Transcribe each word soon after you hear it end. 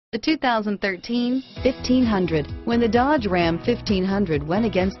The 2013 1500. When the Dodge Ram 1500 went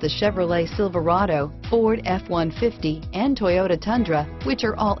against the Chevrolet Silverado, Ford F-150, and Toyota Tundra, which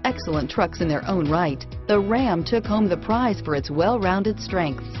are all excellent trucks in their own right, the Ram took home the prize for its well-rounded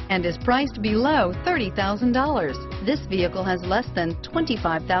strengths and is priced below $30,000. This vehicle has less than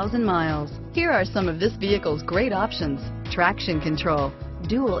 25,000 miles. Here are some of this vehicle's great options: traction control,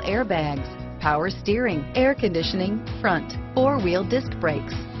 dual airbags, power steering, air conditioning, front, four-wheel disc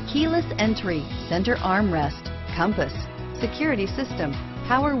brakes, keyless entry, center armrest, compass, security system,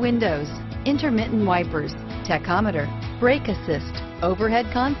 power windows, intermittent wipers, tachometer, brake assist, overhead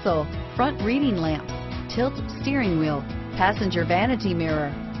console, front reading lamps, tilt steering wheel, passenger vanity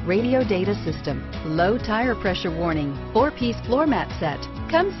mirror, radio data system, low tire pressure warning, 4-piece floor mat set.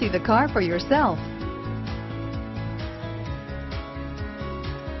 Come see the car for yourself.